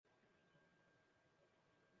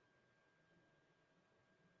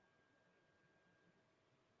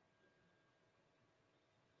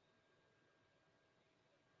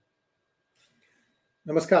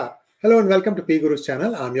Namaskar. Hello and welcome to P Guru's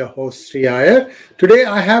channel. I'm your host Sri Iyer. Today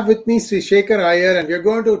I have with me Sri Shekhar Iyer and we're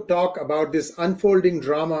going to talk about this unfolding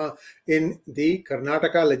drama in the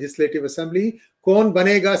Karnataka Legislative Assembly. Kaun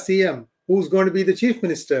Banega CM? Who's going to be the Chief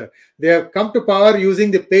Minister? They have come to power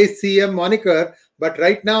using the Pace CM moniker, but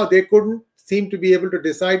right now they couldn't seem to be able to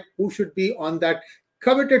decide who should be on that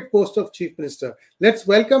coveted post of Chief Minister. Let's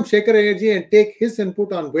welcome Shekhar Iyer and take his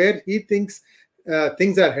input on where he thinks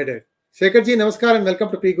things are headed. Shekhar ji, namaskar and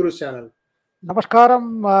welcome to P Guru's channel.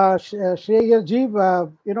 Namaskaram, Shreya ji.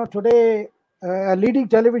 Today a leading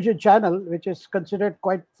television channel, which is considered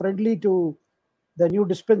quite friendly to the new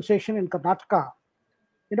dispensation in Karnataka,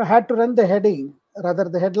 had to run the headline.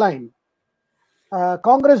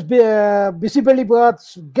 Congress busybelly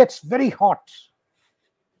births gets very hot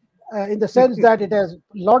in the sense that it has a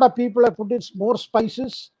lot of people have put in more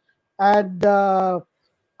spices, and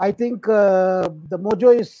I think the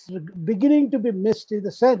mojo is beginning to be missed in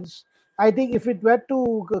the sense. I think if it were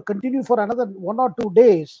to continue for another 1 or 2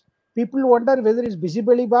 days, people wonder whether it's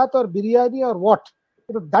busybelly bath or biryani or what.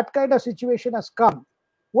 That kind of situation has come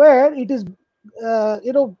where it is,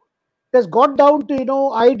 it has got down to,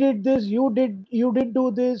 I did this, you did do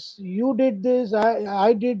this, you did this,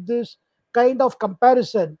 I did this kind of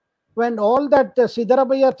comparison. When all that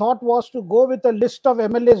Siddaramaiah thought was to go with a list of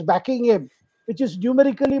MLAs backing him, which is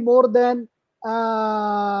numerically more than,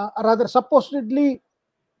 supposedly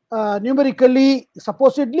and numerically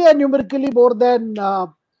more than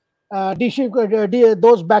those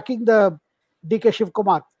backing the DK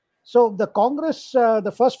Shivakumar. So the Congress,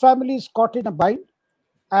 the first family is caught in a bind,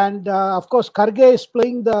 and of course Kharge is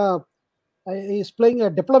playing a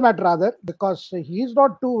diplomat rather, because he is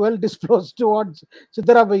not too well disposed towards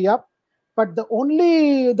Siddaramaiah. But the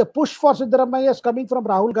push for Siddaramaiah is coming from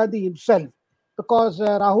Rahul Gandhi himself, because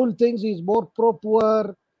Rahul thinks he's more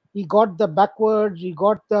pro-poor. He got the backwards, he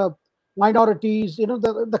got the minorities,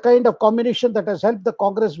 the kind of combination that has helped the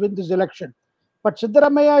Congress win this election. But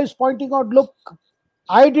Siddaramaiah is pointing out, look,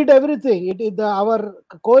 I did everything. Our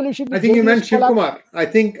coalition. I think you meant Shivakumar. I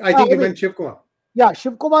think you meant Shivakumar. Yeah,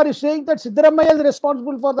 Shivakumar is saying that Siddaramaiah is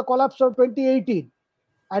responsible for the collapse of 2018.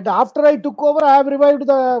 And after I took over, I have revived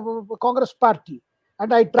the Congress party.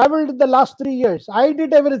 And I traveled in the last 3 years. I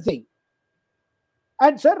did everything.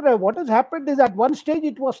 And sir, what has happened is at one stage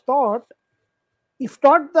it was thought, if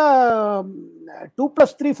not the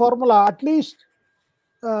 2+3 formula, at least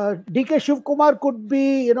DK Shivakumar could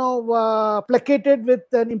be, placated with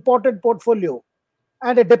an important portfolio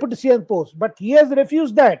and a deputy CM post. But he has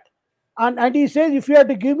refused that. And he says, if you have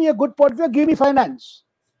to give me a good portfolio, give me finance.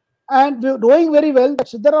 And we're knowing very well that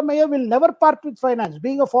Siddaramaiah will never part with finance,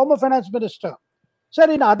 being a former finance minister. Sir,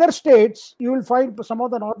 in other states, you will find some of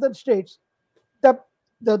the northern states,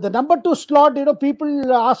 the number 2 slot,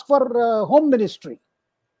 people ask for home ministry.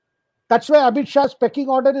 That's why Amit Shah's pecking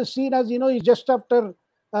order is seen as, he's just after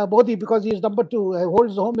Modi, because he is number 2,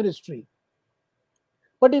 holds the home ministry.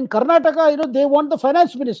 But in Karnataka, they want the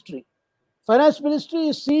finance ministry. Finance ministry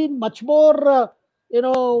is seen much more,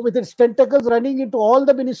 with its tentacles running into all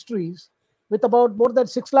the ministries, with about more than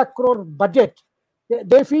 6 lakh crore budget.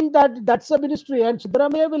 They feel that that's a ministry, and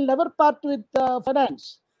Siddaramaiah will never part with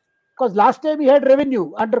finance. Because last time he had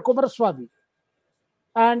revenue under Kumaraswamy.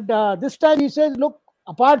 And this time he says, look,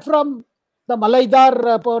 apart from the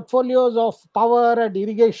Malaidar portfolios of power and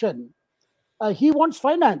irrigation, he wants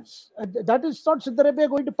finance. That is not Siddaramaiah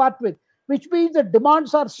going to part with, which means the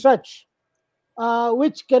demands are such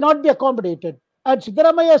which cannot be accommodated. And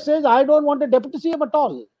Siddaramaiah says, I don't want a deputy CM at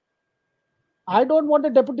all. I don't want a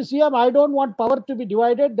deputy CM. I don't want power to be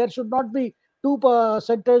divided. There should not be 2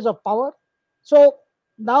 centers of power. So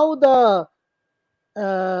now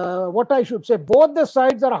what I should say, both the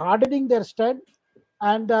sides are hardening their stand.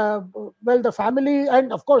 And the family,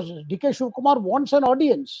 and of course, DK Shivakumar wants an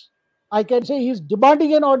audience. I can say he's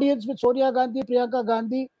demanding an audience with Sonia Gandhi, Priyanka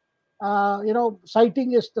Gandhi,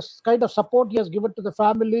 citing is the kind of support he has given to the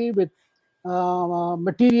family with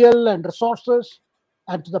material and resources,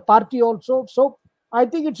 and to the party also. So I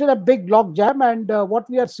think it's in a big log jam, and what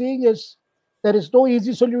we are seeing is there is no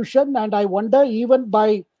easy solution. And I wonder, even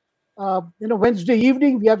by Wednesday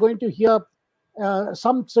evening, we are going to hear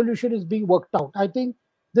some solution is being worked out. I think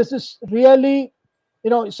this is really,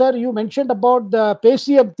 sir, you mentioned about the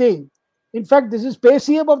PCM thing. In fact, this is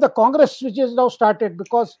PCM of the Congress, which has now started,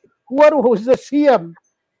 because who is the CM,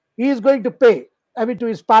 he is going to pay, to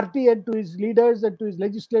his party and to his leaders and to his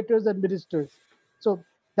legislators and ministers. So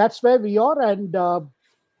that's where we are. And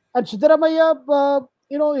Siddaramaiah,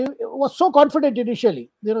 he was so confident initially.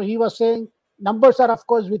 He was saying, numbers are, of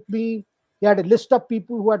course, with me. He had a list of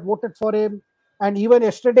people who had voted for him. And even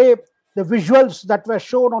yesterday, the visuals that were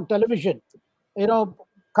shown on television,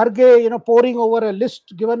 Kharge, pouring over a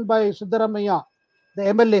list given by Siddaramaiah, the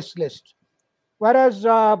MLAs list. Whereas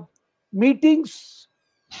meetings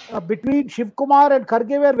between Shivakumar and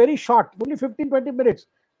Kharge were very short, only 15-20 minutes,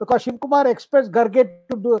 because Shivakumar expressed Kharge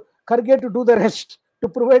to do the rest to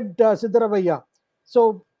prevent Siddaramaiah.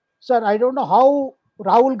 So, sir, I don't know how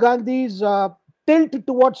Rahul Gandhi's tilt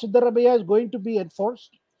towards Siddaramaiah is going to be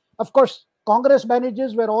enforced. Of course, Congress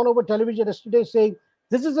managers were all over television yesterday saying,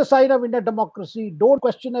 this is a sign of Indian democracy. Don't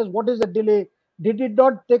question us. What is the delay? Did it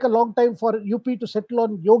not take a long time for UP to settle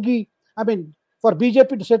on Yogi? I mean, for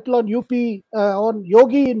BJP to settle on on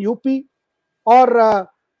Yogi in UP, or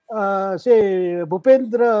say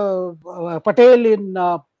Bhupendra Patel in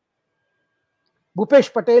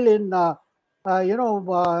Bhupesh Patel in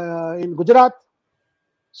Gujarat.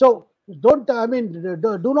 So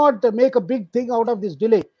do not make a big thing out of this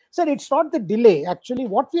delay. Sir, it's not the delay. Actually,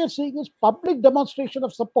 what we are seeing is public demonstration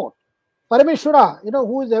of support. Parameshwar,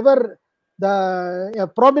 who is ever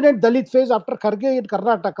the prominent Dalit face after Kharge in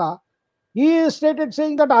Karnataka, he stated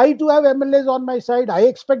saying that I too have MLAs on my side. I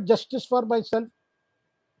expect justice for myself.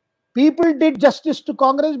 People did justice to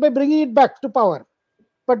Congress by bringing it back to power.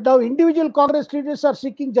 But now individual Congress leaders are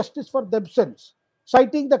seeking justice for themselves,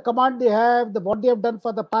 citing the command they have, what they have done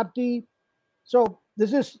for the party. So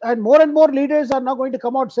this is, and more leaders are now going to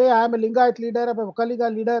come out and say, I am a Lingayat leader, I am a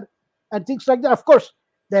Vokkaligas leader, and things like that. Of course,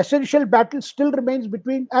 the essential battle still remains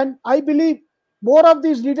between, and I believe more of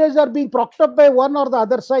these leaders are being propped up by one or the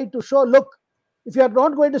other side to show, look, if you are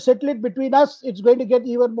not going to settle it between us, it's going to get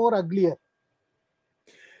even more uglier.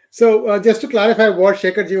 So just to clarify what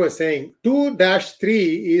Shekhar was saying,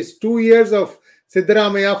 2-3 is 2 years of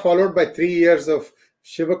Siddaramaiah followed by 3 years of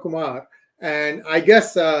Shivakumar. And I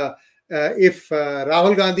guess if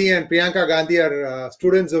Rahul Gandhi and Priyanka Gandhi are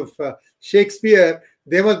students of Shakespeare,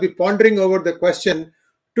 they must be pondering over the question,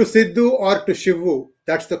 to Sidhu or to Shivu?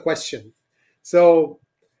 That's the question. So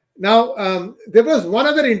now there was one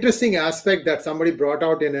other interesting aspect that somebody brought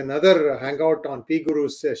out in another hangout on P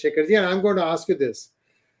Guru's Shekharji, and I'm going to ask you this.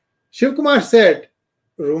 Shivakumar said,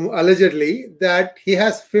 allegedly, that he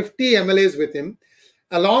has 50 MLAs with him.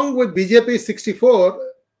 Along with BJP 64,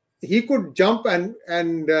 he could jump and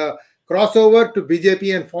cross over to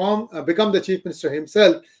BJP and become the chief minister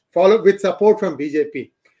himself, followed with support from BJP.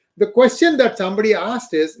 The question that somebody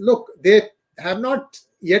asked is, look, they have not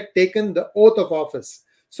yet taken the oath of office.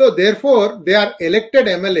 So therefore, they are elected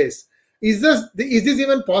MLAs. Is this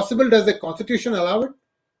even possible? Does the constitution allow it?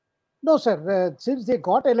 No, sir. Since they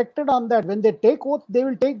got elected on that, when they take oath, they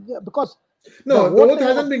will take, because... No, the oath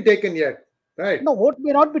hasn't been taken yet, right? No, oath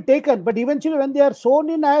may not be taken, but eventually when they are sworn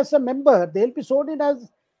in as a member, they will be sworn in as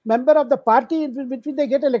member of the party in which they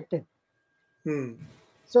get elected.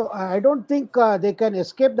 So I don't think they can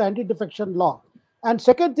escape the anti-defection law. And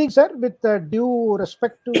second thing, sir, with due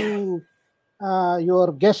respect to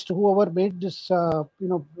your guest, whoever made this,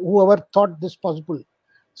 whoever thought this possible.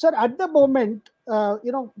 Sir, at the moment,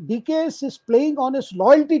 DKS is playing on his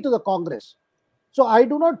loyalty to the Congress. So I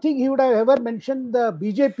do not think he would have ever mentioned the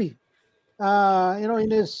BJP,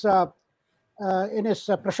 in his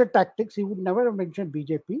pressure tactics. He would never have mentioned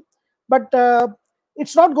BJP. But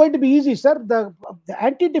it's not going to be easy, sir. The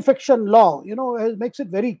anti-defection law, makes it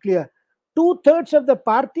very clear. 2/3 of the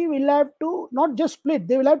party will have to not just split;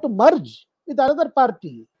 they will have to merge with another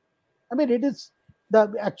party. I mean, it is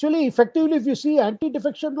actually effectively, if you see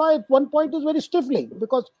anti-defection law at one point is very stifling,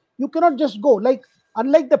 because you cannot just go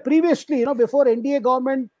unlike the previously, before NDA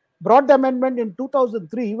government brought the amendment in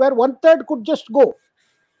 2003, where 1/3 could just go.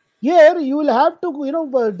 Here you will have to,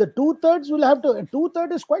 the 2/3 will have to.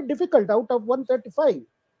 2/3 is quite difficult out of 135.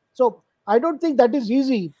 So I don't think that is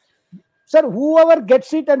easy. Sir, whoever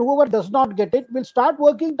gets it and whoever does not get it will start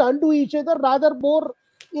working to undo each other, rather more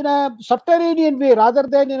in a subterranean way rather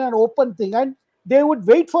than in an open thing. And they would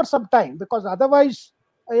wait for some time, because otherwise,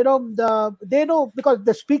 they know, because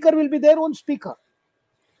the speaker will be their own speaker.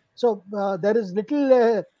 So there is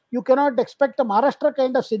little, you cannot expect a Maharashtra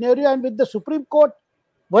kind of scenario. And with the Supreme Court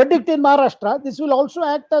verdict in Maharashtra, this will also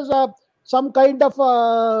act as some kind of,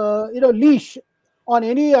 leash on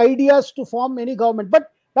any ideas to form any government. But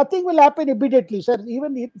nothing will happen immediately, sir.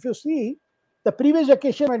 Even if you see the previous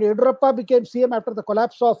occasion when Yediyurappa became CM after the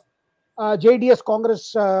collapse of JDS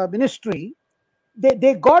Congress ministry,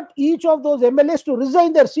 they got each of those MLAs to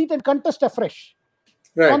resign their seat and contest afresh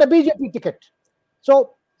on a BJP ticket.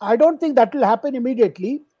 So I don't think that will happen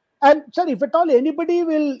immediately. And sir, if at all anybody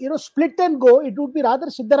will, split and go, it would be rather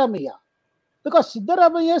Siddaramaiah, because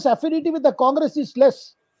Siddaramaiah's affinity with the Congress is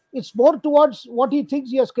less. It's more towards what he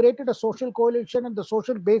thinks he has created a social coalition and the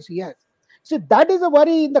social base he has. See, that is a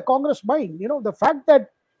worry in the Congress mind. The fact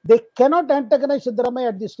that they cannot antagonize Siddaramaiah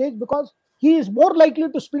at this stage because he is more likely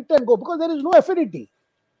to split and go because there is no affinity.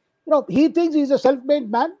 He thinks he's a self-made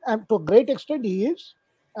man, and to a great extent he is,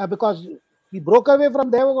 because he broke away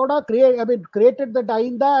from Devagowda, created the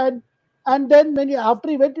AHINDA, and then after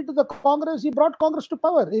he went into the Congress, he brought Congress to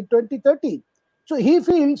power in 2013. So he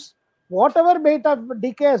feels whatever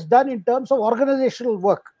DK has done in terms of organizational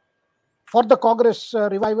work for the Congress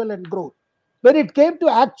revival and growth, when it came to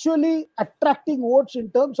actually attracting votes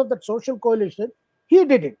in terms of that social coalition, he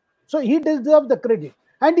did it. So he deserves the credit.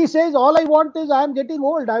 And he says, all I want is, I am getting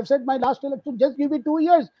old. I've said my last election, just give me 2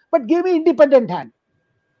 years, but give me independent hand.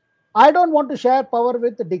 I don't want to share power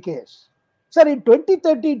with the DKS. Sir, in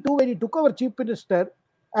 2013 too, when he took over Chief Minister,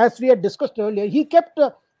 as we had discussed earlier, he kept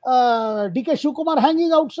DK Shivakumar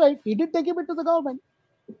hanging outside. He didn't take him into the government.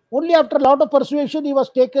 Only after a lot of persuasion, he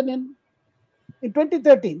was taken in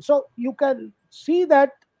 2013. So you can see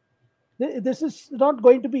that this is not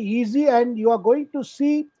going to be easy, and you are going to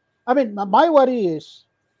see, my worry is,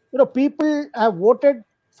 people have voted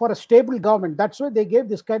for a stable government. That's why they gave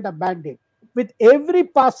this kind of mandate. With every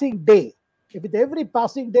passing day, with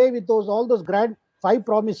all those grand 5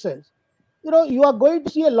 promises, you are going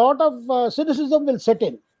to see a lot of cynicism will set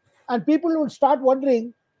in, and people will start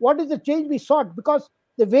wondering what is the change we sought, because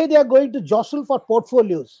the way they are going to jostle for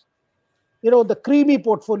portfolios, the creamy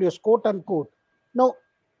portfolios, quote unquote. Now,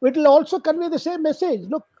 it will also convey the same message.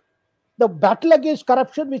 Look, the battle against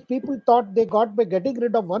corruption, which people thought they got by getting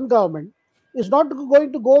rid of one government, is not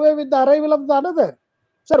going to go away with the arrival of the another.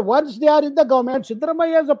 Sir, once they are in the government,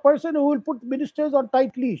 Siddaramaiah is a person who will put ministers on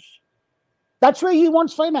tight leash. That's why he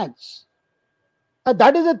wants finance. And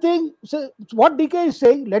that is the thing. So what DK is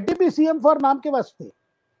saying, let him be CM for naam ke vaste.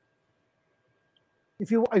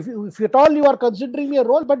 If at all you are considering me a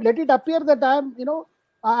role, but let it appear that I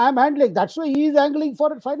am handling. That's why he is angling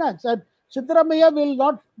for finance. And Siddaramaiah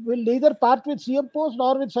will neither part with CM post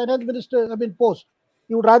nor with finance minister, post.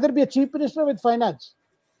 He would rather be a chief minister with finance.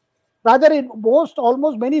 Rather, in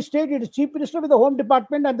almost many states, it is chief minister with the home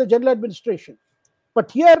department and the general administration. But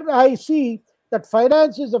here I see that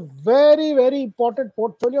finance is a very, very important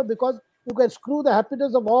portfolio, because you can screw the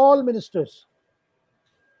happiness of all ministers.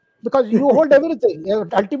 Because you hold everything.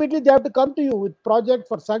 Ultimately, they have to come to you with project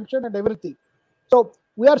for sanction and everything. So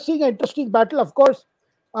we are seeing an interesting battle. Of course,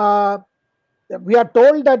 we are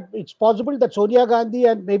told that it's possible that Sonia Gandhi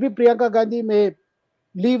and maybe Priyanka Gandhi may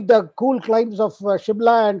leave the cool climes of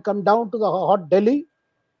Shimla and come down to the hot Delhi,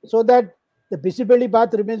 so that the Bisibeli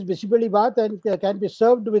bath remains Bisibeli bath and can be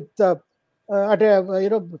served with at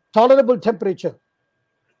a tolerable temperature.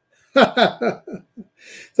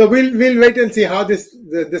 So we'll wait and see how this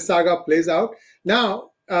saga plays out.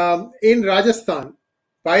 Now, in Rajasthan,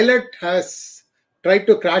 Pilot has tried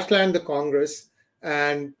to crash land the Congress,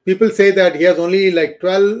 and people say that he has only like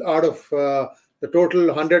 12 out of the total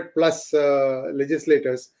 100 plus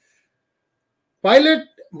legislators. Pilot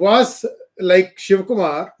was like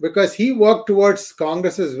Shivakumar because he worked towards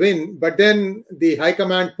Congress's win, but then the High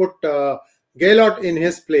Command put Gehlot in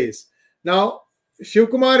his place. Now,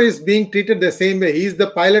 Shivakumar is being treated the same way. He's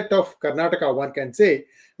the Pilot of Karnataka, one can say.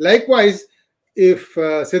 Likewise, if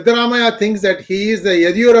Siddaramaiah thinks that he is the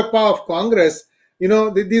Yediyurappa of Congress,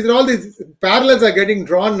 these parallels are getting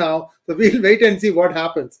drawn now. So we'll wait and see what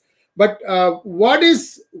happens. But what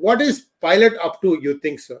is Pilot up to, you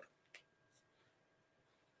think, sir?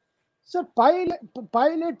 Sir,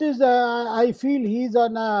 Pilot is, I feel he's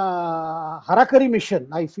on a Harakari mission,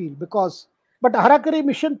 I feel, but Harakari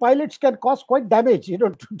mission pilots can cause quite damage,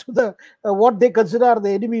 to the what they consider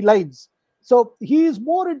the enemy lines. So he is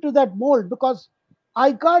more into that mold, because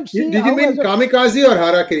I can't see. Did you mean kamikaze or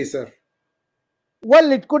Harakiri, sir?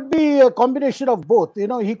 Well, it could be a combination of both.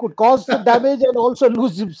 He could cause the damage and also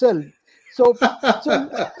lose himself. So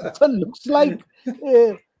looks like,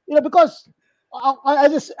 because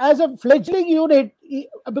as a fledgling unit,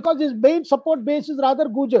 because his main support base is rather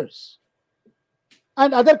Gujars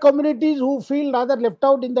and other communities who feel rather left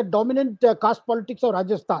out in the dominant caste politics of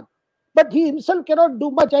Rajasthan. But he himself cannot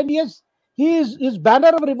do much, and his banner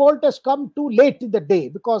of revolt has come too late in the day,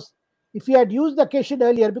 because if he had used the occasion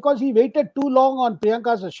earlier, because he waited too long on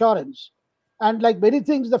Priyanka's assurance, and like many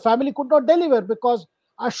things, the family could not deliver, because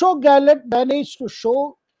Ashok Gehlot managed to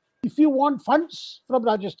show, if you want funds from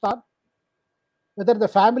Rajasthan, whether the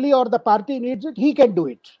family or the party needs it, he can do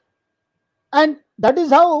it. And that is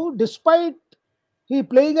how, despite he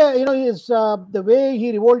playing the way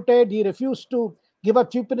he revolted, he refused to give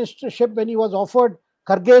up chief ministership when he was offered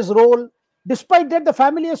Kharge's role. Despite that, the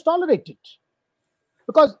family has tolerated,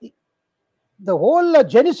 because the whole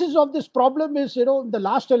genesis of this problem is, in the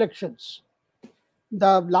last elections,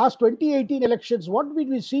 the last 2018 elections, what did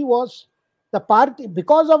we see was the party,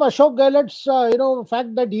 because of Ashok Gehlot's,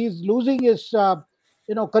 fact that he is losing his,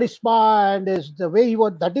 charisma and his, the way he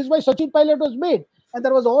was. That is why Sachin Pilot was made, and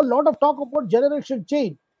there was a whole lot of talk about generation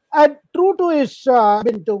change. And true to his,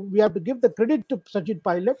 we have to give the credit to Sachin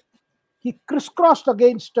Pilot. He crisscrossed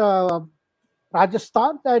against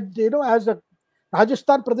Rajasthan, and as a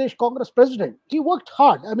Rajasthan Pradesh Congress president, he worked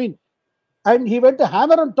hard. And he went to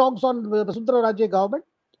hammer and tongs on Vasundhara Raje government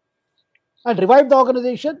and revived the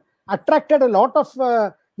organization, attracted a lot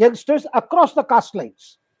of youngsters across the caste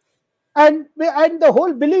lines. And the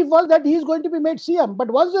whole belief was that he is going to be made CM.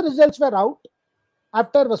 But once the results were out,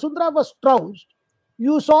 after Vasundhara was trounced,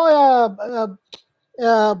 you saw,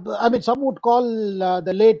 some would call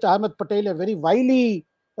the late Ahmed Patel a very wily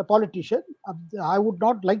politician. I would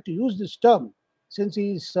not like to use this term since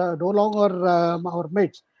he's no longer our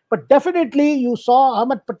mates. But definitely you saw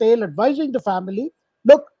Ahmed Patel advising the family,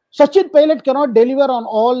 look, Sachin Pilot cannot deliver on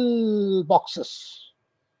all boxes,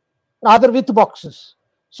 rather with boxes.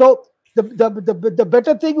 So the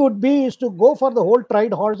better thing would be is to go for the whole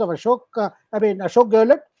tried horse of Ashok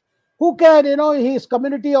Gehlot, who can, his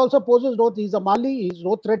community also poses no, he's a Mali, he's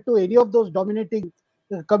no threat to any of those dominating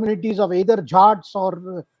communities of either Jats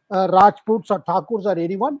or Rajputs or Thakurs or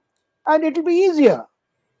anyone, and it will be easier.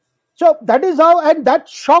 So that is how, and that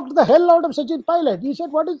shocked the hell out of Sachin Pilot. He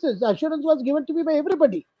said, what is this? The assurance was given to me by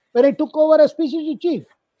everybody when I took over as PCC chief.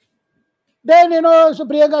 Then, so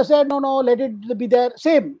Priyanka said, no, let it be there.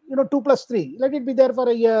 Same, 2 plus 3. Let it be there for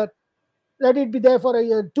a year. Let it be there for a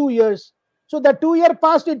year, 2 years. So that 2 year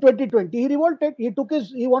passed in 2020. He revolted. He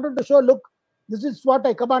wanted to show, look, this is what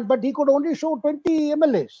I command, but he could only show 20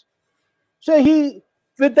 MLAs. So he,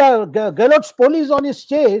 with the Gehlot's police on his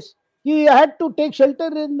chase, he had to take shelter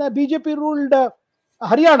in BJP-ruled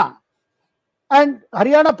Haryana. And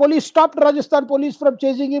Haryana police stopped Rajasthan police from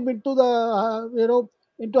chasing him into the,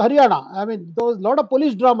 into Haryana. There was a lot of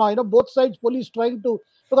police drama, both sides police trying to,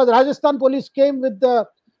 because Rajasthan police came with the,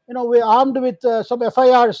 we armed with some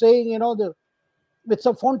FIR saying, with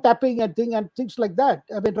some phone tapping and things like that,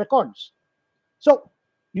 records. So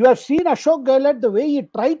you have seen Ashok Gehlot, the way he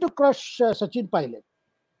tried to crush Sachin Pilot.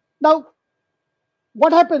 Now,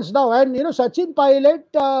 what happens now? And Sachin Pilot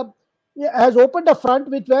has opened a front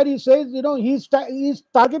where he says, he's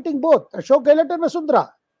targeting both Ashok Gehlot and Vasundhara.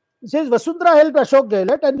 He says Vasundhara helped Ashok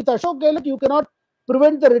Gehlot, and with Ashok Gehlot you cannot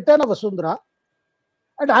prevent the return of Vasundhara.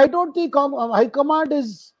 And I don't think High Command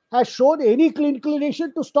has shown any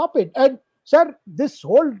inclination to stop it. And sir, this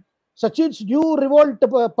whole Sachin's new revolt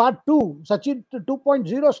part 2, Sachin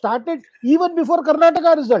 2.0 started even before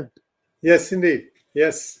Karnataka result. Yes, indeed.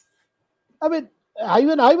 Yes. I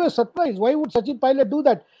was surprised. Why would Sachin Pilot do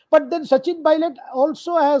that? But then Sachin Pilot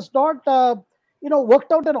also has not,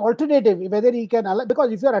 worked out an alternative, whether he can,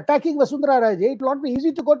 because if you are attacking Vasundhara Raje, it will not be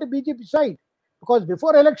easy to go to BJP side. Because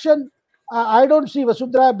before election, I don't see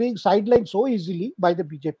Vasundhara being sidelined so easily by the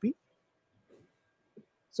BJP.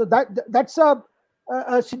 So that's a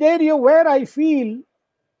scenario where I feel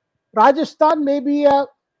Rajasthan may be a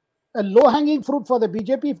low-hanging fruit for the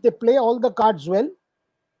BJP if they play all the cards well.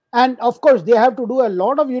 And of course, they have to do a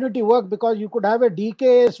lot of unity work, because you could have a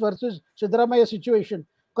DKS versus Siddaramaiah situation.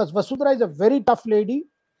 Because Vasundhara is a very tough lady.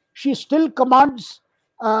 She still commands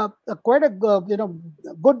quite a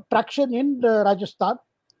good traction in Rajasthan,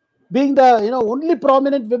 being the only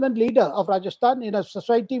prominent women leader of Rajasthan in a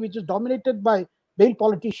society which is dominated by male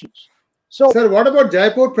politicians. So, sir, what about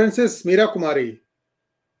Jaipur Princess Meera Kumari?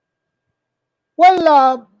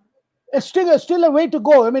 Well, still a way to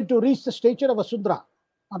go. To reach the stature of Vasundhara.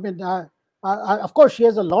 Of course, she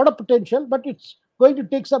has a lot of potential, but it's going to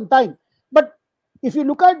take some time. But if you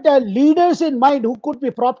look at the leaders in mind who could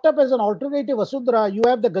be propped up as an alternative Vasundhara, you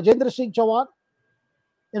have the Gajendra Singh Chauhan,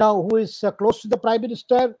 who is close to the Prime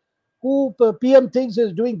Minister, who PM thinks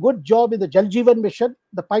is doing good job in the Jal Jeevan mission,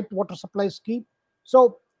 the piped water supply scheme.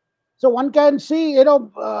 So one can see,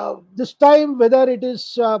 this time whether it is,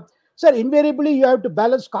 sir, invariably you have to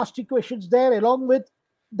balance caste equations there along with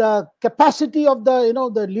the capacity of the,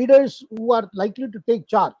 the leaders who are likely to take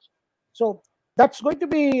charge. So that's going to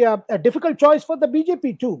be a difficult choice for the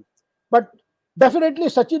BJP too. But definitely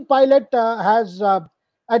Sachin Pilot has,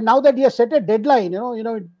 and now that he has set a deadline,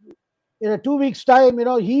 in a 2 weeks time,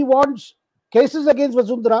 he wants cases against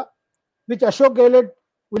Vasundhara, which Ashok Gehlot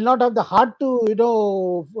will not have the heart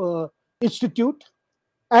to, institute.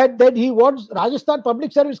 And then he wants Rajasthan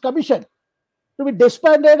Public Service Commission to be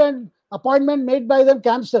disbanded and appointment made by them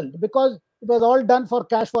cancelled, because it was all done for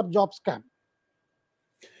cash for job scam.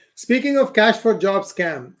 Speaking of cash for job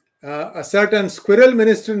scam, a certain squirrel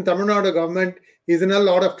minister in Tamil Nadu government is in a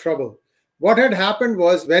lot of trouble. what had happened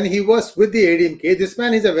was, when he was with the ADMK, this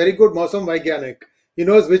man is a very good Mausam Vaigyanik. He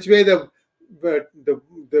knows which way the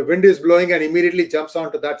wind is blowing and immediately jumps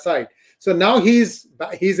onto that side. So now he's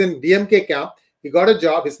in DMK camp. He got a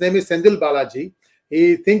job. His name is Senthil Balaji.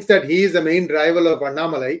 He thinks that he is the main rival of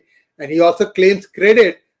Annamalai, and he also claims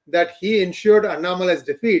credit that he ensured Annamalai's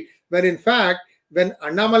defeat, when in fact, when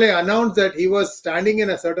Annamalai announced that he was standing in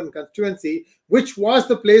a certain constituency, which was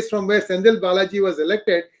the place from where Senthil Balaji was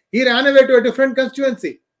elected, he ran away to a different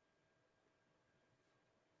constituency.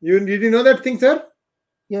 Did you know that thing, sir?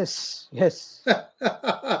 Yes, yes.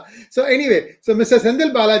 So anyway, so Mr.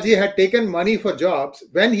 Senthil Balaji had taken money for jobs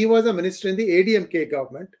when he was a minister in the ADMK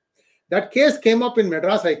government. That case came up in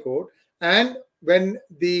Madras High Court, and when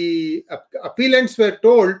the appellants were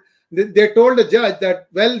told, they told the judge that,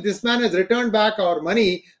 well, this man has returned back our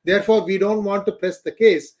money, therefore we don't want to press the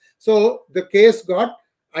case. So the case got,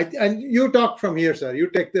 and you talk from here, sir. You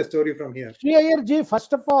take the story from here. Sri Iyer ji,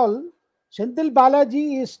 first of all, Senthil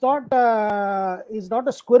Balaji is not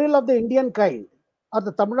a squirrel of the Indian kind or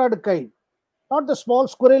the Tamil Nadu kind. Not the small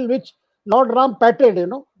squirrel which Lord Ram patted,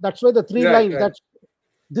 That's why the three lines. Right.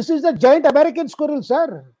 This is the giant American squirrel,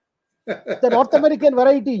 sir. The North American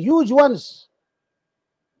variety, huge ones.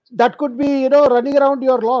 That could be, running around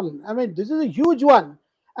your lawn. I mean, this is a huge one.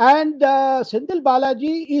 And Senthil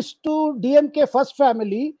Balaji is to DMK first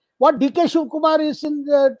family what DK Shivakumar is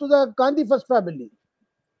to the Gandhi first family.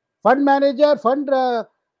 Fund manager, fundraiser,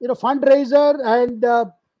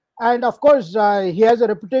 and of course he has a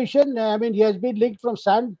reputation. I mean, he has been linked from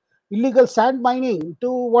illegal sand mining to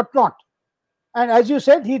whatnot. And as you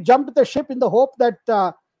said, he jumped the ship in the hope that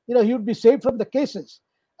he would be saved from the cases.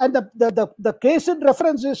 And the case in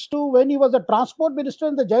reference is to when he was a transport minister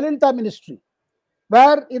in the Jayalalitha ministry,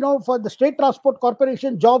 where for the State Transport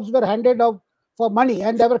Corporation, jobs were handed out for money,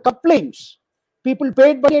 and there were complaints. People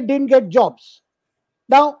paid money and didn't get jobs.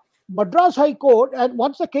 Now, Madras High Court, and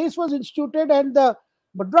once the case was instituted, and the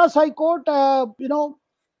Madras High Court, tried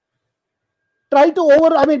to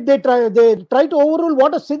overrule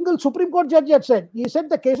what a single Supreme Court judge had said. He said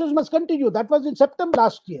the cases must continue. That was in September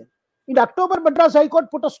last year. In October, Madras High Court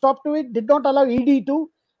put a stop to it, did not allow ED to.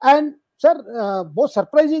 And, sir, most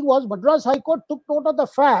surprising was Madras High Court took note of the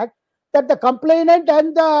fact that the complainant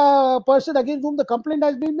and the person against whom the complaint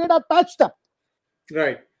has been made are patched up.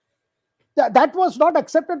 Right. That was not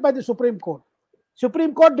accepted by the Supreme Court.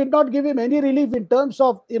 Supreme Court did not give him any relief in terms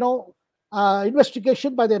of,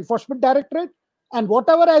 investigation by the Enforcement Directorate, and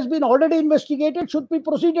whatever has been already investigated should be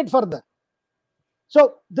proceeded further.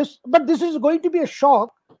 So this is going to be a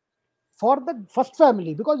shock for the first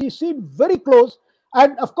family, because he seemed very close.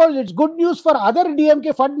 And of course, it's good news for other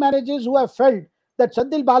DMK fund managers who have felt that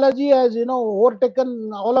Senthil Balaji has,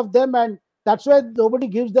 overtaken all of them, and that's why nobody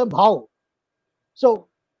gives them bhav. So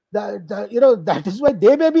that is why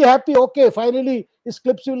they may be happy. Okay, finally his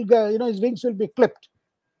clips will, his wings will be clipped.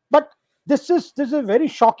 But this is very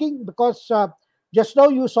shocking, because just now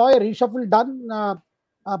you saw a reshuffle done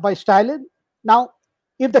by Stalin. Now,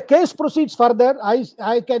 if the case proceeds further,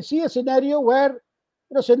 I can see a scenario where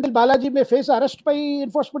Senthil Balaji may face arrest by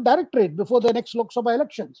Enforcement Directorate before the next Lok Sabha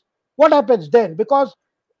elections. What happens then? Because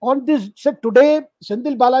on this today,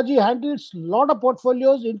 Senthil Balaji handles a lot of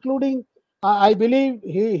portfolios, including I believe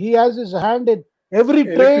he has his hand in every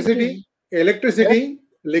trade. Electricity,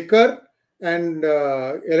 liquor, and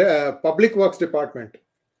public works department.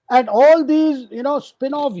 And all these,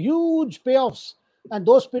 spin-off, huge payoffs. And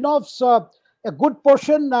those spin-offs, a good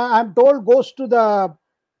portion, I'm told, goes to the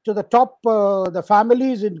top, the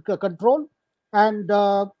families in control, and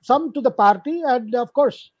some to the party. And of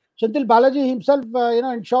course, Senthil Balaji himself,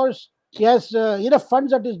 ensures he has enough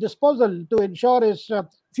funds at his disposal to ensure his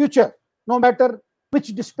future, no matter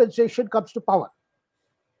which dispensation comes to power.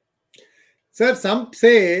 Sir, some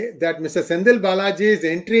say that Mr. Senthil Balaji's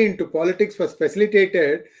entry into politics was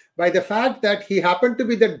facilitated by the fact that he happened to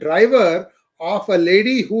be the driver of a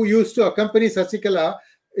lady who used to accompany Sasikala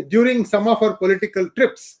during some of her political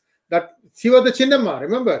trips. That she was the Chinnamma,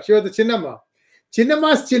 remember? She was the Chinnamma.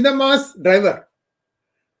 Chinnamma's driver.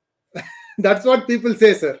 That's what people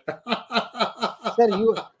say, sir. Sir,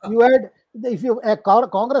 you had, if you a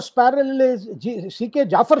Congress parallel is C.K.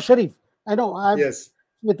 Jafar Sharif. I know. Yes.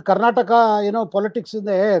 With Karnataka, politics in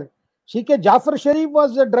the air. C.K. Jafar Sharif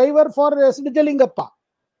was a driver for Nijalingappa.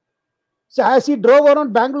 So as he drove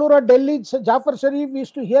around Bangalore or Delhi, Jafar Sharif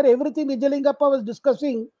used to hear everything Nijalingappa was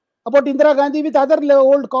discussing about Indira Gandhi with other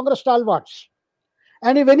old Congress stalwarts.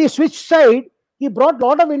 And when he switched side, he brought a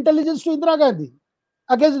lot of intelligence to Indira Gandhi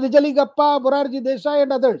against Nijalingappa, Morarji Desai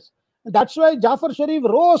and others. And that's why Jafar Sharif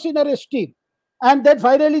rose in her esteem. And then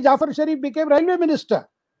finally Jafar Sharif became railway minister.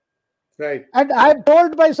 Right. And I am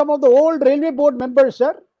told by some of the old railway board members,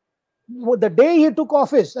 sir, the day he took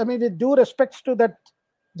office, I mean, with due respects to that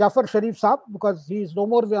Jafar Sharif Saab, because he is no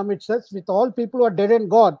more amidst us, with all people who are dead and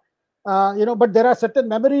gone, but there are certain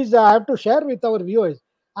memories I have to share with our viewers.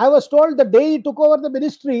 I was told the day he took over the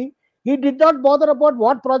ministry, he did not bother about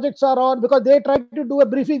what projects are on, because they tried to do a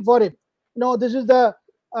briefing for him. This is the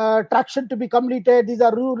traction to be completed, these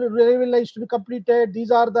are rural railway lines to be completed,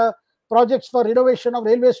 these are the projects for renovation of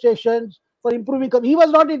railway stations, for improving. He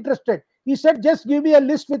was not interested. He said, just give me a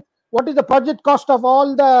list with what is the project cost of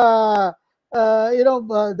all the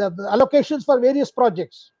the allocations for various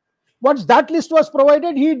projects. Once that list was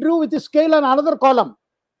provided, he drew with his scale on another column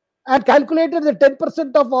and calculated the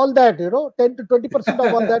 10% of all that, 10 to 20%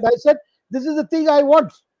 of all that. I said, this is the thing I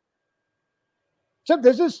want. So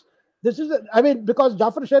this is, I mean, because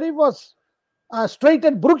Jafar Sharif was straight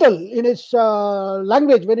and brutal in his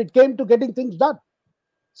language when it came to getting things done.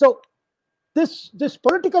 So this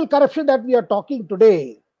political corruption that we are talking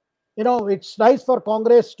today, it's nice for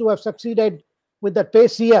Congress to have succeeded with the pay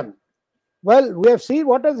CM. Well, we have seen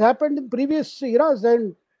what has happened in previous eras,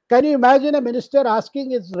 and can you imagine a minister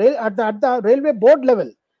asking his at the railway board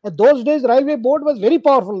level? At those days, railway board was very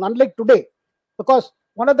powerful, unlike today, because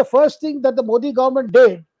one of the first things that the Modi government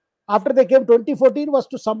did after they came 2014 was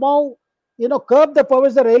to somehow, curb the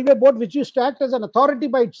powers of the railway board, which used to act as an authority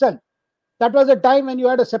by itself. That was a time when you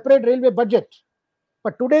had a separate railway budget.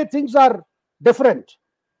 But today things are different.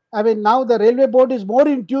 I mean, now the railway board is more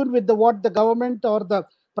in tune with what the government or the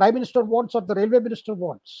prime minister wants or the railway minister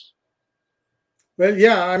wants. Well,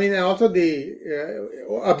 yeah, I mean, also the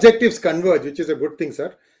objectives converge, which is a good thing,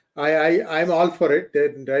 sir. I'm all for it.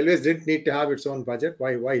 The railways didn't need to have its own budget.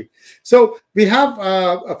 Why? So we have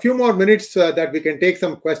a few more minutes that we can take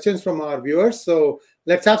some questions from our viewers. So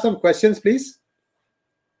let's have some questions, please.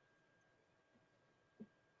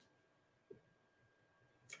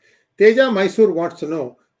 Teja Mysore wants to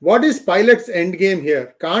know, what is Pilot's end game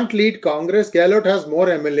here? Can't lead Congress. Gehlot has more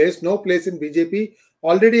MLAs, no place in BJP,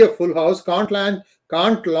 already a full house, can't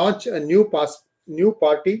launch a new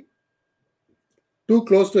party, too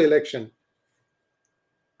close to election.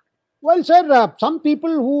 Well, sir, some people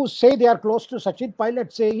who say they are close to Sachin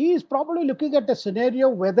Pilot say he is probably looking at a scenario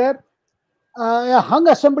whether a hung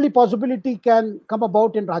assembly possibility can come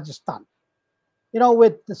about in Rajasthan.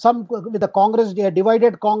 With the Congress, a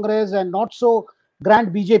divided Congress and not so grand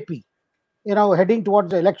BJP, heading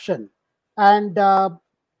towards the election. And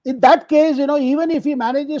in that case, even if he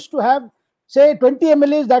manages to have, say, 20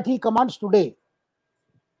 MLAs that he commands today,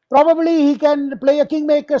 probably he can play a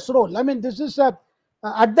kingmaker's role. I mean, this is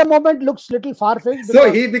at the moment looks little far-fetched.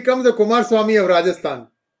 So he becomes the Kumar Swamy of Rajasthan.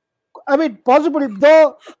 I mean, possible,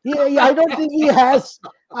 though I don't think he has.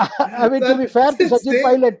 I mean, to be fair to Sachin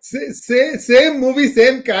Pilot. Same movie,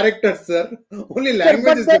 same character, sir. Only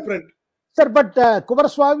language is different. Sir, but Kumar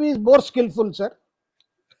Swamy is more skillful, sir.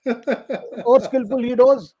 More skillful. He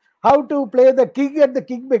knows how to play the king and the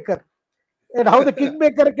kingmaker, and how the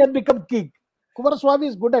kingmaker can become king. Kumar Swamy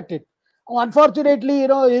is good at it. Unfortunately,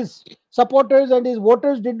 his supporters and his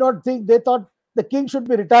voters did not think. They thought the king should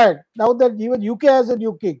be retired. Now that even UK has a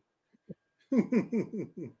new king.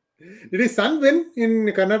 Did his son win in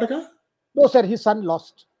Karnataka? No, sir. His son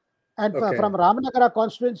lost. And from Ramanagara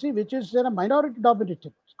constituency, which is a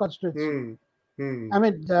minority-dominated constituency. I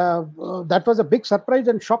mean, that was a big surprise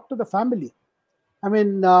and shock to the family. I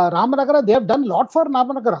mean, Ramanagara, they have done a lot for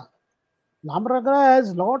Ramanagara. Ramanagara has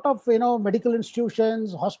a lot of, medical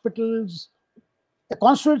institutions, hospitals, a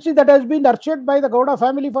constituency that has been nurtured by the Gowda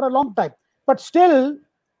family for a long time. But still,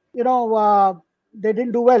 they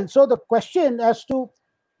didn't do well. So the question as to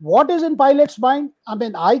what is in Pilot's mind, I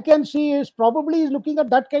mean, I can see is probably he's looking at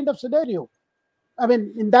that kind of scenario. I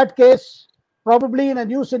mean, in that case, probably in a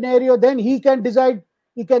new scenario, then he can decide,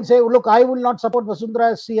 he can say, look, I will not support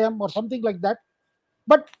Vasundhara as CM or something like that.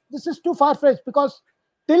 But this is too far-fetched because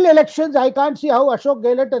till elections, I can't see how Ashok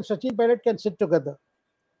Gehlot and Sachin Pilot can sit together.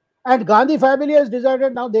 And Gandhi family has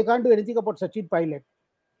decided now they can't do anything about Sachin Pilot.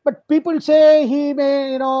 But people say he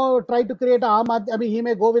may, try to create he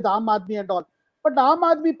may go with Aam Aadmi and all. But Aam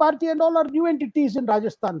Aadmi party and all are new entities in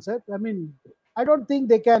Rajasthan, sir. I mean, I don't think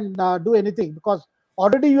they can do anything because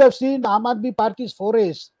already you have seen Aam Aadmi party's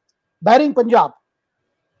forays, barring Punjab,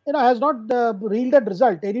 has not yielded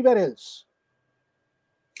result anywhere else.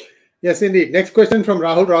 Yes, indeed. Next question from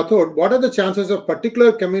Rahul Rathod. What are the chances of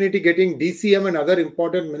particular community getting DCM and other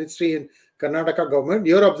important ministry in Karnataka government?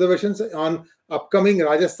 Your observations on upcoming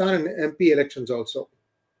Rajasthan and MP elections also.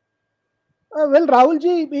 Well,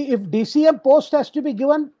 Rahulji, if DCM post has to be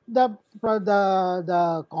given, the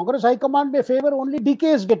Congress High Command may favor only DK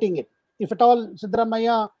is getting it. If at all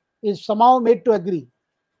Siddaramaiah is somehow made to agree.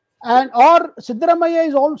 And or Siddaramaiah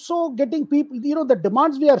is also getting people, the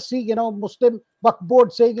demands we are seeing, Muslim Waqf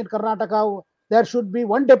board saying in Karnataka there should be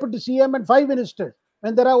 1 deputy CM and 5 ministers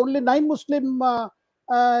when there are only 9 Muslim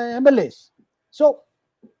MLAs. So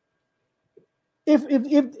if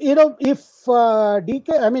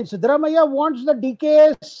Siddaramaiah wants the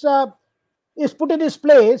DKS is put in his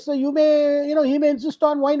place, so he may insist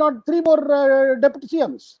on why not 3 more deputy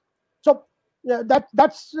CMs. So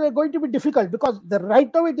that's going to be difficult, because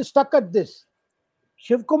right now it is stuck at this.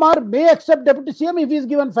 Shivakumar may accept deputy CM if he is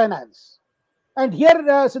given finance, and here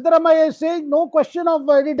Siddaramaiah is saying no question of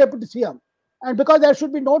any deputy CM, and because there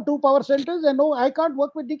should be no 2 power centers, and no, I can't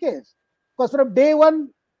work with DKS, because from day one,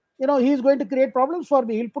 he is going to create problems for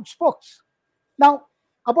me. He'll put spokes. Now,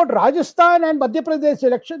 about Rajasthan and Madhya Pradesh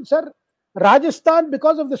elections, sir, Rajasthan,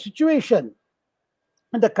 because of the situation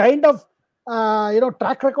and the kind of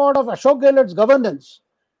track record of Ashok Gehlot's governance,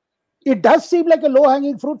 it does seem like a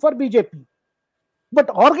low-hanging fruit for BJP. But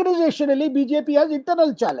organizationally, BJP has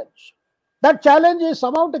internal challenge. That challenge is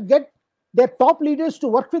somehow to get their top leaders to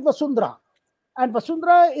work with Vasundhara. And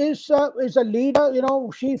Vasundhara is a leader.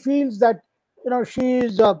 She feels that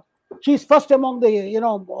she's first among the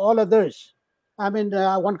all others. I mean,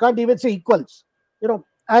 one can't even say equals.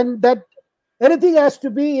 And that anything has to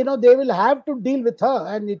be, they will have to deal with her,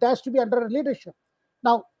 and it has to be under her leadership.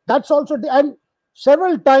 Now, that's also, and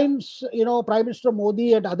several times, Prime Minister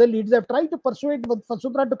Modi and other leaders have tried to persuade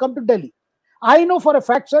Vasundhara to come to Delhi. I know for a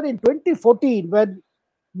fact, sir, in 2014, when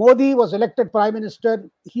Modi was elected Prime Minister,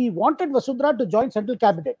 he wanted Vasundhara to join Central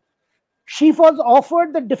Cabinet. She was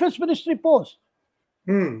offered the Defense Ministry post.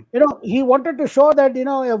 He wanted to show that,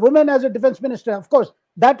 a woman as a Defense Minister. Of course,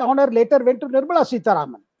 that honor later went to Nirmala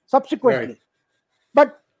Sitharaman subsequently. Right.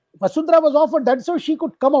 But Vasundhara was offered that so she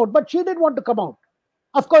could come out, but she didn't want to come out.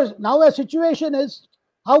 Of course, now a situation is,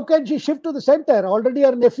 how can she shift to the center? Already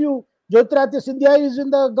her nephew, Jyotiraditya Scindia, is in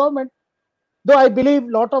the government. Though I believe a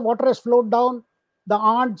lot of water has flowed down. The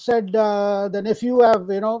aunt said the nephew have,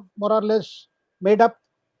 more or less made up,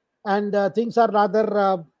 and things are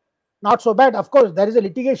rather not so bad. Of course, there is a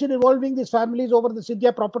litigation involving these families over the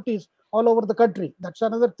Scindia properties all over the country. That's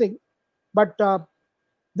another thing. But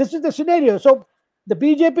this is the scenario. So the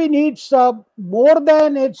BJP needs more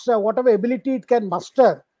than its whatever ability it can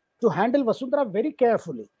muster to handle Vasundhara very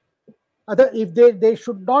carefully. If they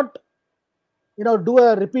should not, do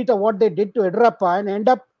a repeat of what they did to Yediyurappa and end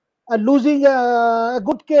up losing a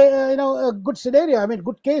good scenario. I mean,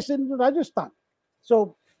 good case in Rajasthan.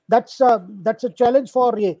 So that's a challenge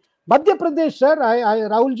for Madhya Pradesh, sir.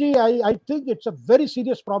 Rahulji, I think it's a very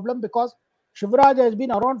serious problem, because Shivraj has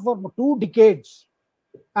been around for 2 decades.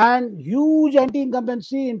 And huge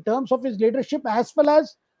anti-incumbency in terms of his leadership, as well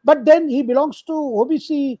as, but then he belongs to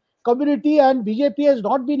OBC community, and BJP has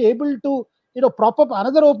not been able to, prop up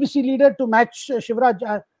another OBC leader to match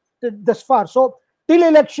Shivraj thus far. So till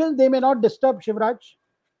election, they may not disturb Shivraj,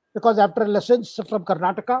 because after lessons from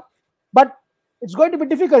Karnataka, but it's going to be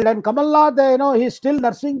difficult. And Kamalnath, he's still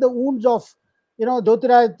nursing the wounds of,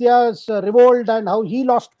 Jyotiraditya's revolt and how he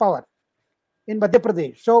lost power in Madhya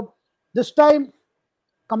Pradesh. So this time,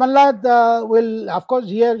 Kamalnath will, of course,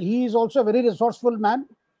 here he is also a very resourceful man,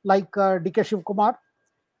 like DK Shivakumar.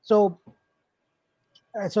 So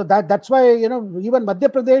that's why, even Madhya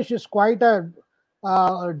Pradesh is quite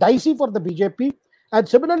dicey for the BJP. And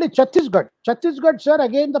similarly, Chhattisgarh, sir,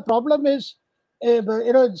 again, the problem is,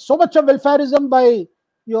 so much of welfareism by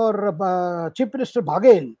your Chief Minister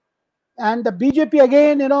Baghel. And the BJP,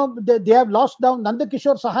 again, they have lost down Nanda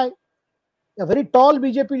Kishore Sahai, a very tall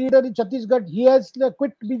BJP leader in Chhattisgarh. He has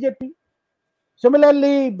quit BJP.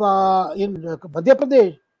 Similarly, in Madhya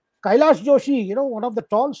Pradesh, Kailash Joshi, one of the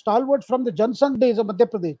tall stalwarts from the Jansangh days of Madhya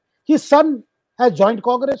Pradesh, his son has joined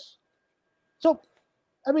Congress. So,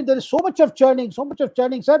 I mean, there is so much of churning,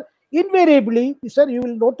 sir. Invariably, sir, you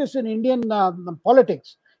will notice in Indian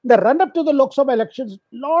politics, in the run-up to the Lok Sabha elections, a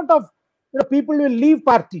lot of people will leave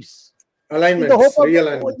parties. Alignments,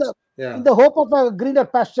 realignments. In the hope of a greener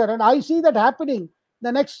pasture. And I see that happening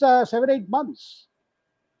the next 7-8 months.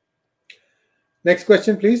 Next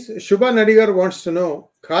question, please. Shubha Nadigar wants to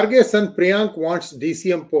know, Kharge's son Priyank wants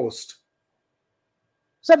DCM post.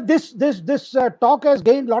 Sir, this talk has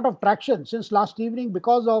gained a lot of traction since last evening,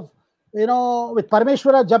 because of, with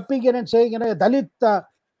Parameshwar jumping in and saying, Dalit, the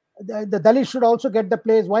Dalit should also get the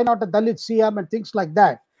place. Why not a Dalit CM and things like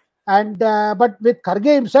that? And but with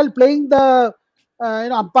Kharge himself playing the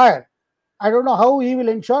umpire, I don't know how he will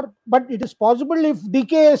ensure, but it is possible if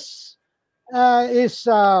DK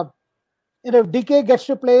if DK gets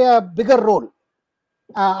to play a bigger role.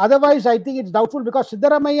 Otherwise, I think it's doubtful, because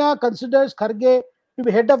Siddaramaiah considers Kharge to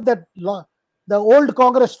be head of the old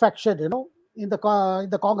Congress faction, in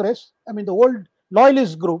the Congress. I mean, the old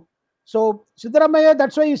loyalist group. So Siddaramaiah,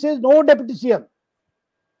 that's why he says no deputy CM,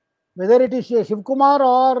 whether it is Shivakumar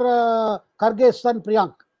or Kharge's son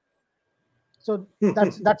Priyank. So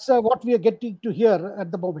that's what we are getting to hear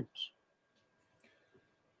at the moment.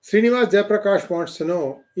 Srinivas Jayaprakash wants to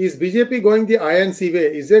know, is BJP going the INC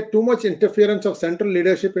way? Is there too much interference of central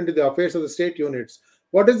leadership into the affairs of the state units?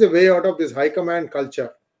 What is the way out of this high command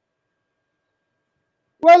culture?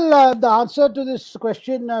 Well, the answer to this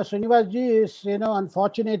question, Srinivas ji, is,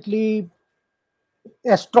 unfortunately,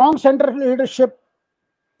 a strong central leadership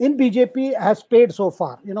in BJP has paid so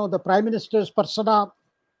far. The Prime Minister's persona,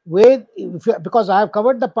 because I have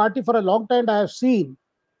covered the party for a long time, I have seen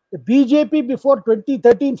the BJP before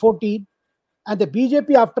 2013-14 and the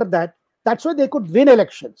BJP after that. That's why they could win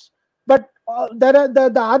elections. But there are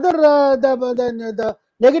the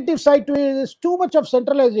negative side to it is too much of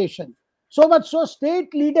centralization. So much so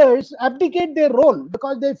state leaders abdicate their role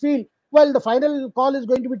because they feel, well, the final call is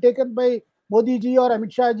going to be taken by Modi ji or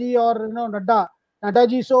Amit Shah ji or Nadda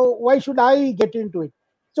ji. So why should I get into it?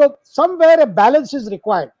 So somewhere a balance is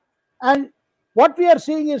required. And what we are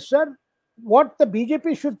seeing is, sir, what the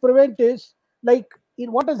BJP should prevent is, like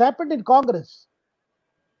in what has happened in Congress,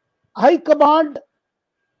 High Command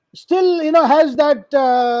still, has that,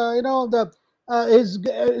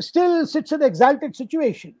 still sits in an exalted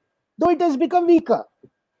situation, though it has become weaker.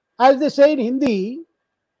 As they say in Hindi,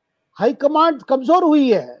 High Command kamzor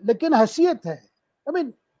hui hai, lekin hasiyat hai. I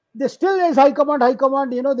mean, there still is High Command,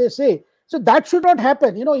 they say. So that should not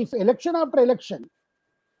happen. If election after election,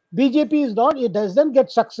 BJP is not, it doesn't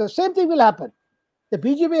get success, same thing will happen. The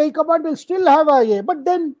BJP High Command will still have a, but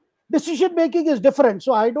then decision making is different.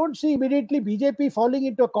 So I don't see immediately BJP falling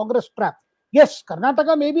into a Congress trap. Yes,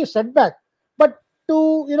 Karnataka may be a setback, but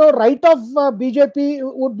to write off BJP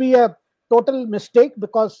would be a total mistake,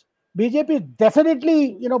 because BJP is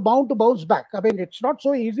definitely bound to bounce back. I mean, it's not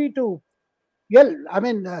so easy to yell. I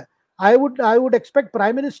mean, I would expect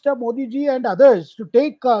Prime Minister Modi ji and others to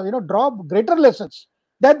take draw greater lessons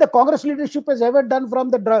than the Congress leadership has ever done from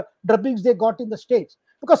the drubbings they got in the states.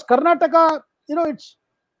 Because Karnataka, it's,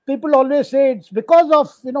 people always say it's because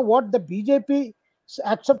of what the BJP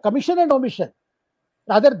acts of commission and omission.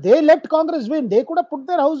 Rather, they let Congress win. They could have put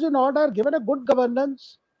their house in order, given a good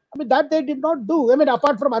governance. I mean, that they did not do. I mean,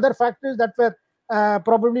 apart from other factors that were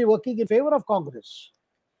probably working in favor of Congress.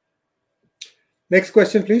 Next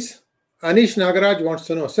question, please. Anish Nagaraj wants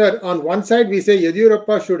to know, sir, on one side we say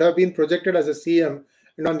Yediyurappa should have been projected as a CM,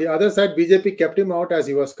 and on the other side BJP kept him out as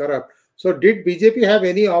he was corrupt. So did BJP have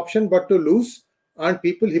any option but to lose? Aren't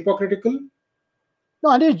people hypocritical? No,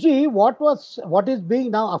 Anish ji, what is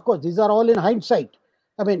being now, of course, these are all in hindsight.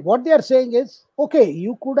 I mean, what they are saying is, okay,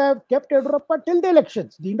 you could have kept Yediyurappa till the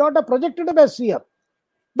elections, did not have projected him as CM.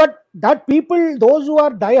 But that people, those who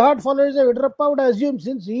are diehard followers of Yediyurappa would assume,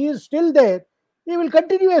 since he is still there, he will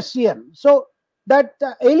continue as CM. So that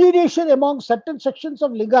alienation among certain sections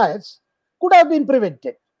of Lingayats could have been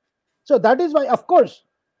prevented. So that is why, of course,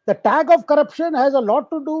 the tag of corruption has a lot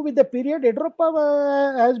to do with the period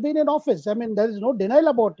Yediyurappa has been in office. I mean, there is no denial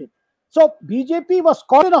about it. So BJP was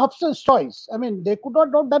caught in a Hobson's choice. I mean, they could not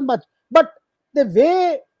have done much. But the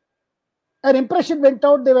way an impression went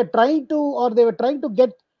out, they were trying to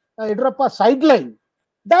get Yediyurappa sidelined.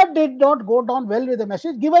 That did not go down well with the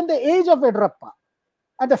message, given the age of Yediyurappa.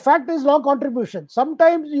 And the fact is, long contribution.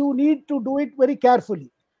 Sometimes you need to do it very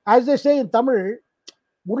carefully. As they say in Tamil,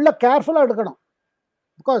 mulla careful adukkanam.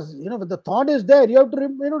 Because when the thorn is there, you have to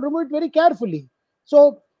remove it very carefully.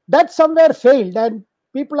 So that somewhere failed, and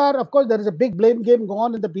people are, of course, there is a big blame game going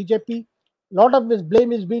on in the BJP. A lot of this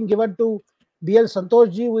blame is being given to BL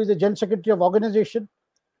Santosh ji, who is the General Secretary of organization.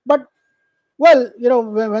 But well,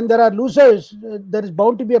 when there are losers, there is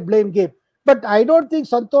bound to be a blame game. But I don't think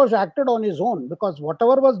Santosh acted on his own, because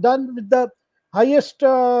whatever was done with the highest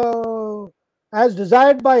as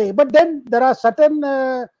desired by. But then there are certain,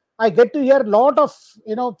 I get to hear a lot of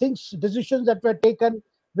decisions that were taken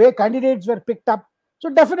where candidates were picked up. So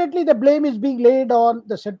definitely the blame is being laid on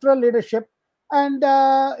the central leadership. And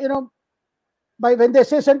by when they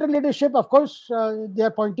say central leadership, of course, they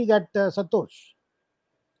are pointing at Santosh.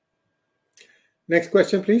 Next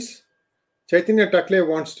question, please. Chaitanya Takle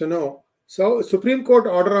wants to know, so Supreme Court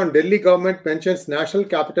order on Delhi government mentions National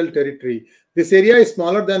Capital Territory. This area is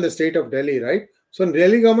smaller than the state of Delhi, right? So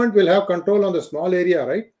Delhi government will have control on the small area,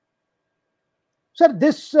 right? Sir,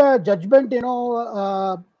 this judgment,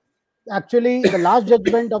 actually the last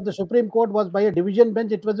judgment of the Supreme Court was by a division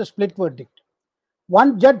bench. It was a split verdict.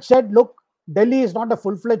 One judge said, look, Delhi is not a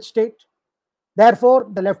full-fledged state. Therefore,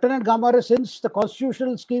 the lieutenant governor, since the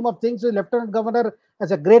constitutional scheme of things, the lieutenant governor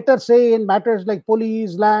has a greater say in matters like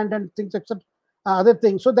police, land, and things, etc. Other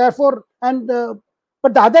things. So, therefore,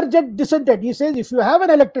 but the other judge dissented. He says, if you have an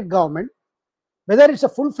elected government, whether it's a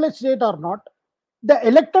full-fledged state or not, the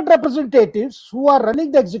elected representatives who are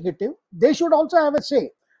running the executive, they should also have a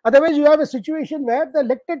say. Otherwise, you have a situation where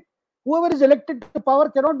whoever is elected to power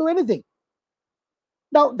cannot do anything.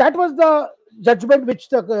 Now, that was the judgment which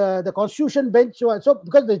the Constitution bench was. So,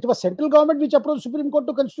 because it was central government which approached Supreme Court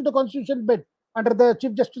to constitute a Constitution bench under the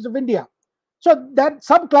Chief Justice of India. So, that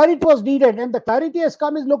some clarity was needed, and the clarity has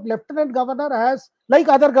come is, look, Lieutenant Governor has, like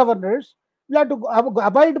other governors, you have to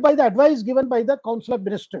abide by the advice given by the Council of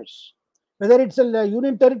Ministers, whether it's a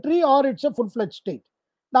union territory or it's a full-fledged state.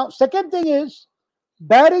 Now, second thing is,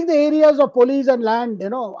 barring the areas of police and land,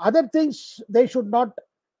 other things they should not,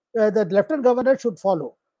 the Lieutenant Governor should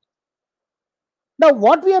follow. Now,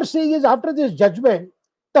 what we are seeing is, after this judgment,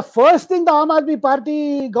 the first thing the Aam Aadmi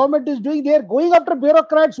Party government is doing, they are going after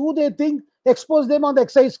bureaucrats who they think expose them on the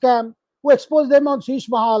excise scam, who expose them on Sheesh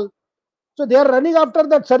Mahal. So they are running after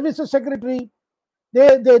that services secretary. They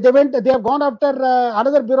have gone after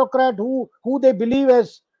another bureaucrat who they believe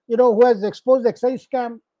has, who has exposed the excise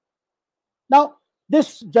scam. Now,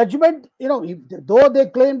 this judgment, though they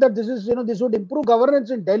claim that this is, this would improve governance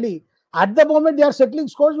in Delhi, at the moment they are settling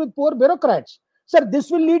scores with poor bureaucrats. Sir, this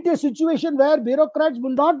will lead to a situation where bureaucrats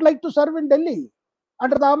will not like to serve in Delhi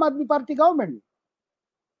under the Aam Aadmi Party government.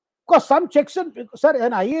 Because some checks and, sir,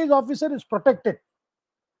 an IAS officer is protected.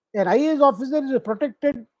 An IAS officer is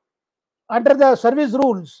protected under the service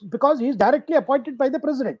rules because he is directly appointed by the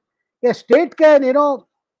president. A state can,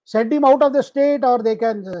 send him out of the state, or they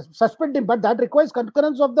can suspend him, but that requires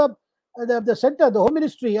concurrence of the center, the Home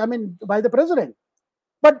Ministry, by the president.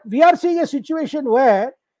 But we are seeing a situation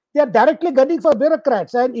where they are directly gunning for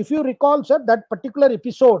bureaucrats. And if you recall, sir, that particular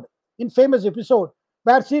episode, infamous episode,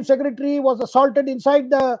 where Chief Secretary was assaulted inside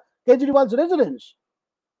the Kejriwal's residence,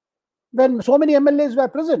 when so many MLAs were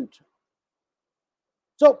present.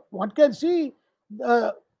 So one can see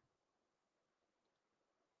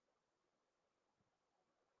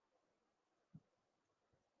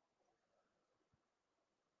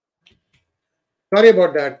Sorry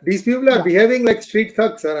about that. These people are behaving like street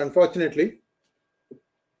thugs, sir, unfortunately.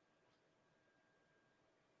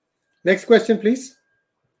 Next question, please.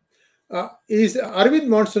 Arvind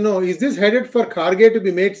wants to know, is this headed for Kharge to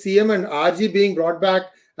be made CM and RG being brought back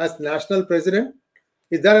as national president?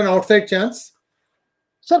 Is there an outside chance?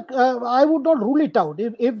 Sir, I would not rule it out.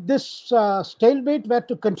 If this stalemate were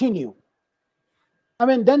to continue,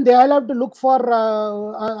 then they'll have to look for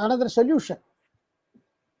another solution.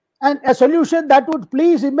 And a solution that would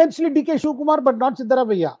please immensely DK Shivakumar, but not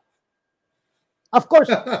Siddaramaiah. Of course,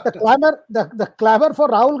 the clamor for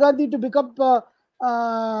Rahul Gandhi to become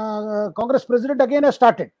Congress president again has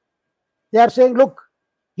started. They are saying, look,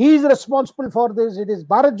 he is responsible for this. It is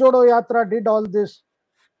Bharat Jodo Yatra did all this.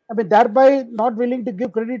 Thereby not willing to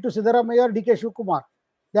give credit to Siddaramaiah or DK Shivakumar.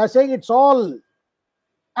 They are saying it's all,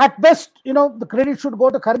 at best, the credit should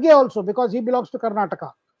go to Kharge also because he belongs to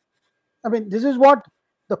Karnataka. This is what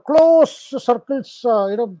the close circles,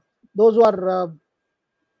 those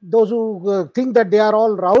who think that they are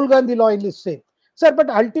all Rahul Gandhi loyalists say. Sir, but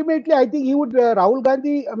ultimately, I think he would, Rahul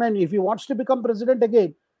Gandhi, if he wants to become president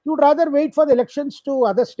again, he would rather wait for the elections to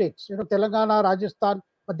other states, Telangana, Rajasthan,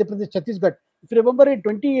 Madhya Pradesh, Chhattisgarh. If you remember, in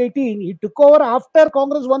 2018, he took over after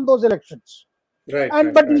Congress won those elections. Right.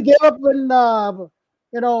 He gave up when, the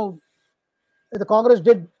Congress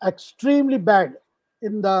did extremely bad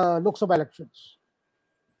in the Lok Sabha elections.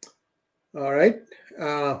 All right.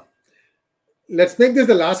 Let's make this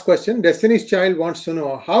the last question. Destiny's Child wants to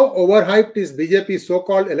know, how overhyped is BJP's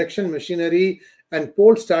so-called election machinery and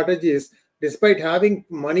poll strategies despite having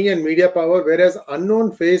money and media power, whereas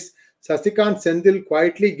unknown face Sasikant Sendil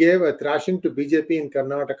quietly gave a thrashing to BJP in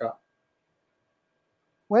Karnataka?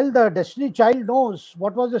 Well, the Destiny Child knows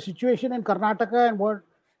what was the situation in Karnataka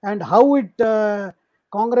and how it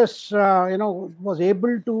Congress was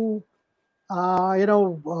able to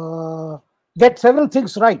get several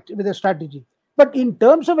things right with the strategy. But in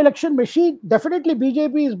terms of election machine, definitely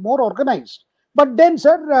BJP is more organized. But then,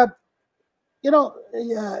 sir,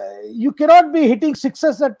 you cannot be hitting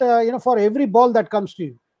sixes at for every ball that comes to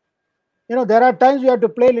you. There are times you have to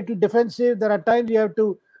play a little defensive. There are times you have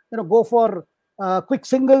to go for quick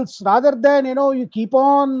singles rather than you keep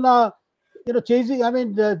on chasing.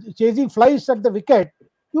 Chasing flies at the wicket.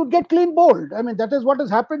 You would get clean bowled. That is what has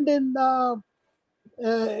happened in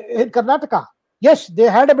Karnataka. Yes, they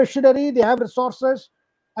had a machinery, they have resources.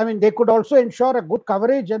 They could also ensure a good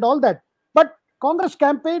coverage and all that. But Congress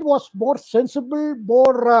campaign was more sensible,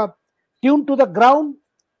 more tuned to the ground.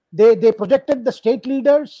 They projected the state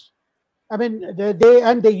leaders. I mean,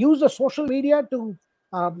 they use the social media to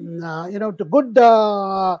to good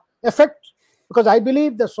effect, because I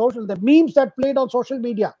believe the memes that played on social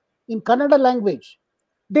media in Kannada language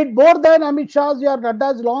did more than Amit Shah's or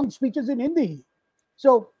Nadda's long speeches in Hindi.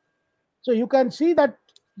 So you can see that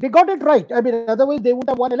they got it right. I mean, otherwise they would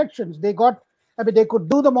have won elections. They could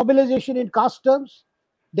do the mobilization in caste terms.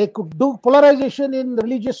 They could do polarization in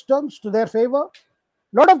religious terms to their favor. A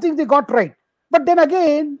lot of things they got right. But then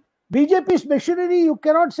again, BJP's machinery, you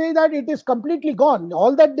cannot say that it is completely gone.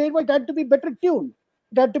 All that they might had to be better tuned.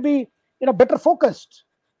 It had to be better focused.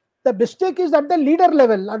 The mistake is at the leader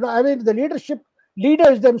level. I mean, the leadership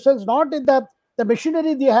leaders themselves, not in the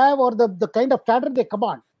machinery they have or the kind of cadre they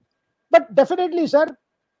command. But definitely, sir,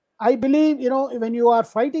 I believe, when you are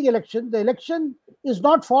fighting elections, the election is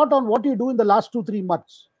not fought on what you do in the last 2-3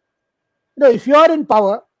 months. If you are in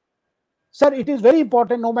power, sir, it is very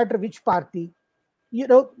important, no matter which party,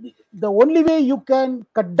 the only way you can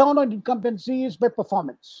cut down on incumbency is by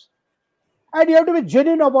performance. And you have to be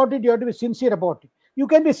genuine about it. You have to be sincere about it. You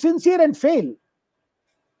can be sincere and fail,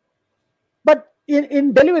 but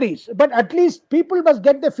in deliveries. But at least people must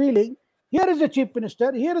get the feeling, here is a chief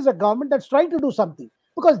minister, here is a government that's trying to do something.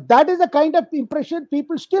 Because that is the kind of impression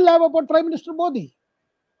people still have about Prime Minister Modi.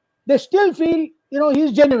 They still feel,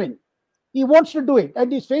 he's genuine. He wants to do it.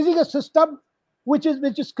 And he's facing a system which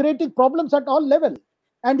is creating problems at all levels.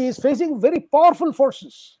 And he is facing very powerful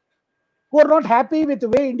forces who are not happy with the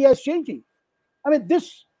way India is changing. I mean,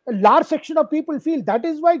 a large section of people feel. That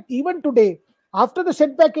is why even today, after the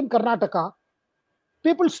setback in Karnataka,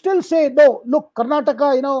 people still say, no, look,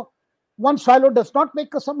 Karnataka, one swallow does not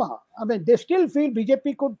make a summer. I mean, they still feel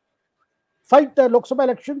BJP could fight the Lok Sabha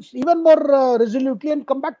elections even more resolutely and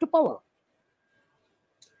come back to power.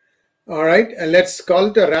 All right, and let's call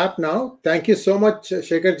it a wrap now. Thank you so much,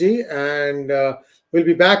 Shekhar ji, and we'll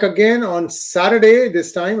be back again on Saturday,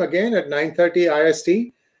 this time again at 9:30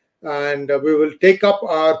 IST, and we will take up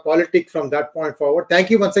our politics from that point forward. Thank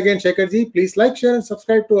you once again, Shekhar ji. Please like, share, and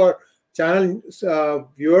subscribe to our channel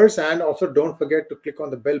viewers, and also don't forget to click on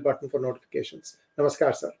the bell button for notifications.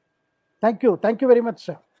 Namaskar, sir. Thank you. Thank you very much,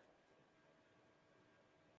 sir.